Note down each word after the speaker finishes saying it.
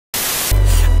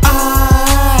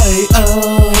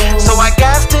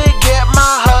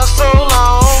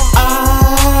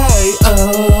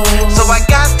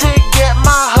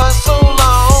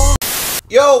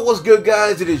good,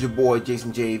 guys? It is your boy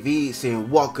Jason JV saying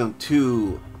welcome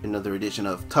to another edition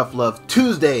of Tuff Luv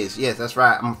Tuesdays. Yes, that's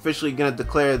right. I'm officially gonna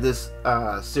declare this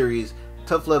series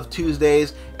Tuff Luv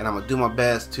Tuesdays, and I'm gonna do my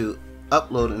best to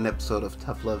upload an episode of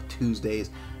Tuff Luv Tuesdays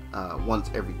once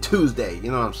every Tuesday.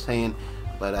 You know what I'm saying?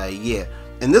 But yeah.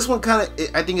 And this one kind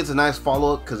of, I think it's a nice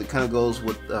follow-up because it kind of goes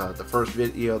with the first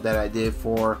video that I did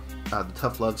for the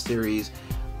Tuff Luv series.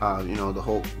 You know, the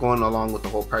whole going along with the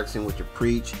whole practicing what you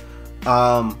preach.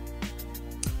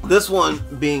 This one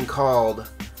being called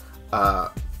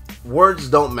Words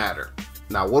Don't Matter.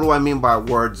 Now, what do I mean by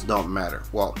words don't matter?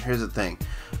 Well, here's the thing.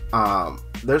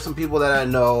 There's some people that I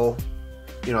know,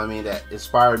 you know what I mean, that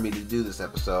inspired me to do this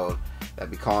episode, that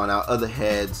be calling out other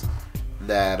heads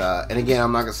that, and again,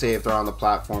 I'm not gonna say if they're on the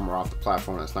platform or off the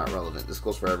platform, that's not relevant. This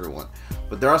goes for everyone.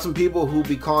 But there are some people who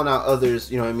be calling out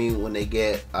others, you know what I mean, when they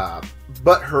get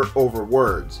butthurt over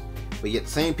words. But yet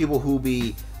the same people who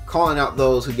be calling out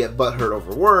those who get butthurt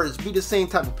over words be the same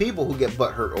type of people who get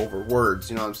butthurt over words.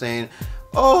 You know what I'm saying?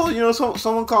 Oh, you know,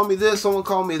 someone called me this, someone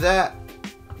called me that.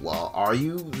 Well, are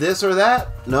you this or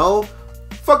that? No.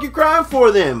 Fuck you crying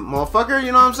for them, motherfucker.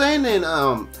 You know what I'm saying? And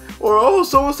or oh,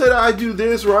 someone said I do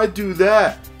this or I do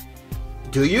that.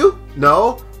 Do you?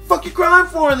 No. Fuck you crying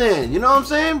for then. You know what I'm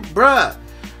saying? Bruh.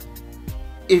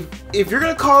 If you're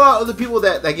gonna call out other people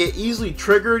that get easily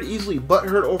triggered, easily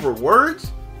butthurt over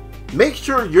words, make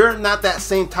sure you're not that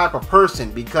same type of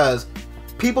person, because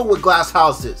people with glass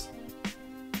houses.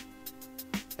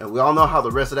 And we all know how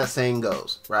the rest of that saying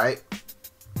goes, right?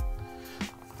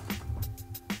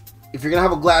 If you're gonna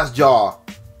have a glass jaw,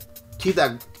 keep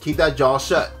that jaw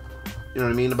shut. You know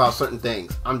what I mean about certain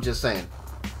things. I'm just saying.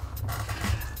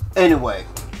 Anyway,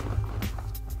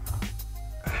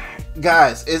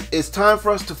 guys, it's time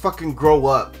for us to fucking grow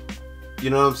up. You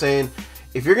know what I'm saying?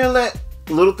 If you're gonna let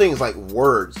little things like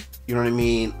words, you know what I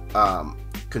mean,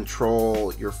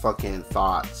 control your fucking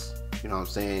thoughts, you know what I'm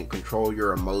saying, control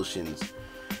your emotions,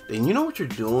 then you know what you're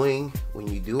doing when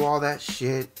you do all that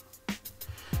shit?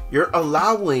 You're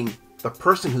allowing the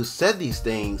person who said these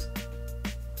things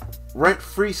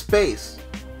rent-free space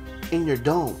in your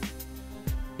dome.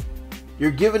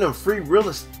 You're giving them free real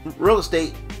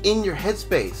estate in your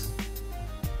headspace.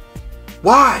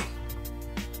 Why?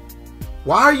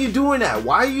 Why are you doing that?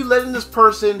 Why are you letting this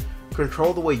person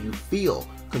control the way you feel,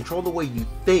 control the way you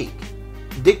think,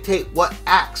 dictate what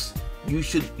acts you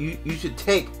should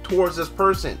take towards this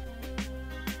person?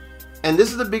 And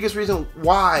this is the biggest reason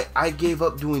why I gave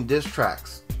up doing diss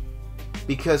tracks.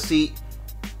 Because see,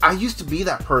 I used to be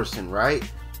that person, right?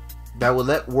 That would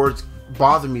let words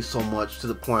bother me so much to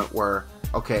the point where,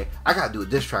 okay, I gotta do a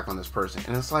diss track on this person.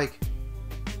 And it's like,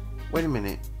 wait a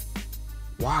minute,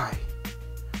 why?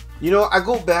 You know, I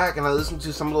go back and I listen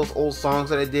to some of those old songs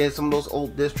that I did, some of those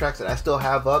old diss tracks that I still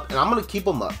have up, and I'm gonna keep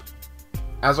them up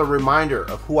as a reminder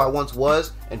of who I once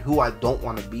was and who I don't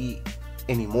want to be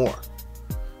anymore.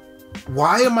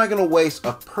 Why am I gonna waste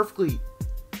a perfectly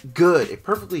good, a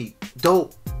perfectly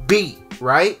dope beat,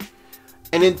 right?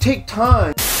 And then take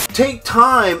time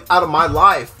out of my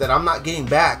life that I'm not getting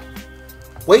back,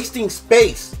 wasting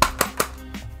space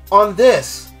on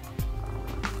this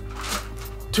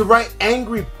to write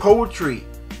angry poetry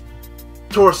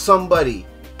towards somebody,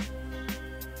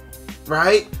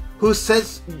 right? Who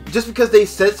says, just because they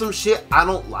said some shit I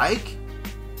don't like?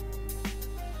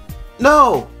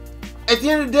 No. At the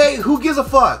end of the day, who gives a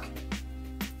fuck?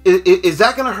 Is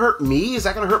that gonna hurt me? Is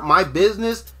that gonna hurt my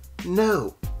business?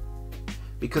 No.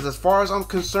 Because as far as I'm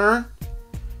concerned,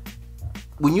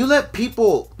 when you let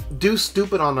people do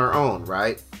stupid on their own,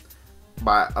 right?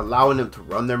 By allowing them to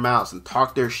run their mouths and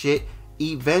talk their shit,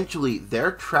 eventually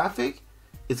their traffic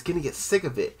is going to get sick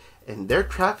of it, and their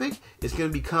traffic is going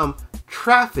to become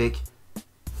traffic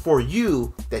for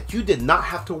you that you did not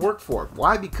have to work for.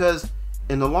 Why? Because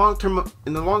in the long term,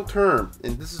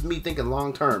 and this is me thinking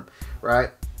long term, right?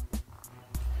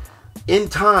 In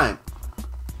time,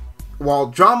 while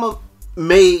drama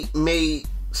may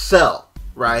sell,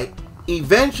 right?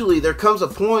 Eventually there comes a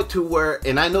point to where,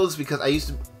 and I know this because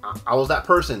I was that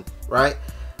person, right?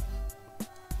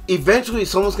 Eventually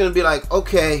someone's gonna be like,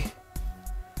 okay,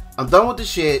 I'm done with the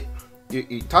shit.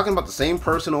 You're talking about the same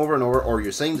person over and over, or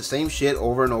you're saying the same shit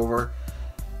over and over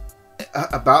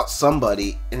about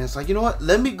somebody, and it's like, you know what,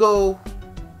 let me go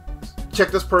check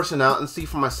this person out and see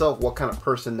for myself what kind of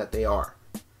person that they are.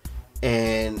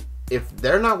 And if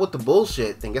they're not with the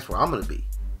bullshit, then guess where I'm gonna be?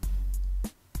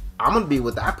 I'm gonna be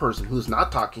with that person who's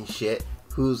not talking shit,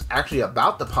 who's actually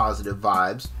about the positive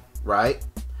vibes, right?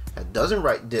 That doesn't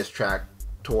write diss track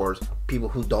towards people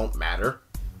who don't matter.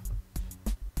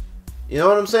 You know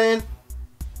what I'm saying?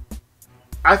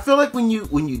 I feel like when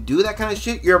you do that kind of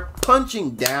shit, you're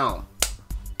punching down.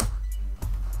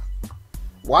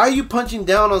 Why are you punching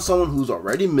down on someone who's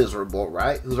already miserable,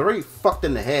 right? Who's already fucked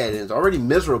in the head and is already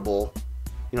miserable?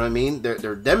 You know what I mean?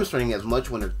 They're demonstrating as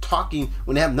much when they're talking,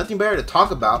 when they have nothing better to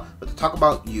talk about, but to talk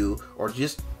about you, or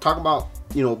just talk about,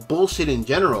 you know, bullshit in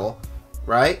general,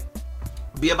 right?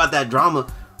 Be about that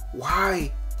drama.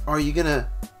 Why are you gonna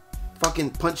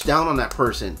fucking punch down on that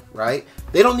person, right?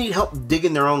 They don't need help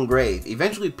digging their own grave.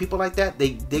 Eventually, people like that,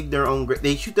 they dig their own grave.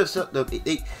 They shoot themselves.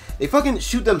 They fucking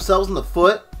shoot themselves in the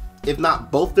foot, if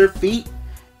not both their feet,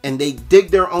 and they dig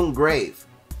their own grave.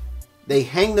 They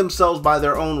hang themselves by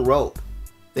their own rope.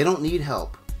 They don't need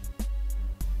help.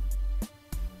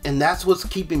 And that's what's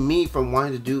keeping me from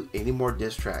wanting to do any more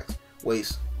diss tracks.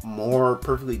 Waste more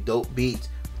perfectly dope beats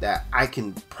that I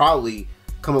can probably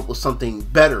come up with something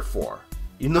better for.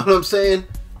 You know what I'm saying?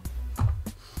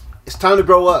 It's time to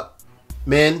grow up,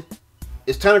 men.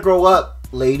 It's time to grow up,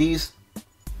 ladies.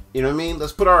 You know what I mean?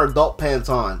 Let's put our adult pants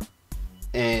on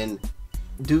and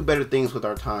do better things with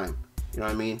our time. You know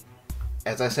what I mean?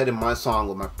 As I said in my song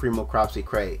with my Primo Cropsy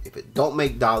Cray, if it don't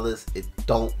make dollars, it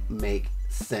don't make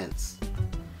sense.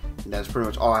 And that's pretty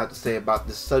much all I have to say about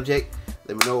this subject.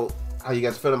 Let me know how you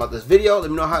guys feel about this video.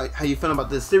 Let me know how you feel about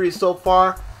this series so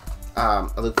far. I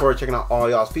look forward to checking out all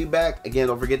y'all's feedback. Again,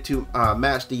 don't forget to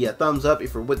mash the thumbs up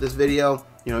if you're with this video.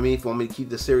 You know what I mean? If you want me to keep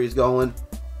this series going.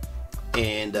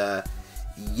 And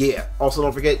yeah. Also,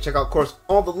 don't forget, check out, of course,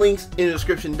 all the links in the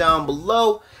description down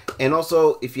below. And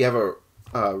also, if you have a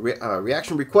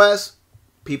reaction request,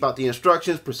 peep out the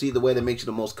instructions. Proceed the way that makes you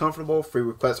the most comfortable. Free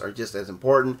requests are just as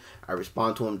important. I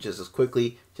respond to them just as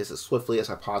quickly, just as swiftly as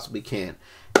I possibly can.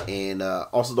 And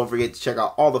also, don't forget to check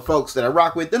out all the folks that I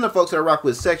rock with in the folks that I rock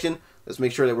with section. Let's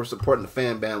make sure that we're supporting the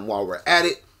fan band while we're at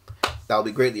it. That'll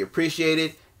be greatly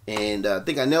appreciated. And I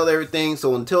think I nailed everything.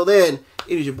 So until then,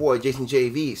 it is your boy Jason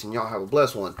JVs, and y'all have a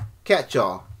blessed one. Catch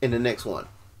y'all in the next one.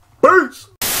 Peace!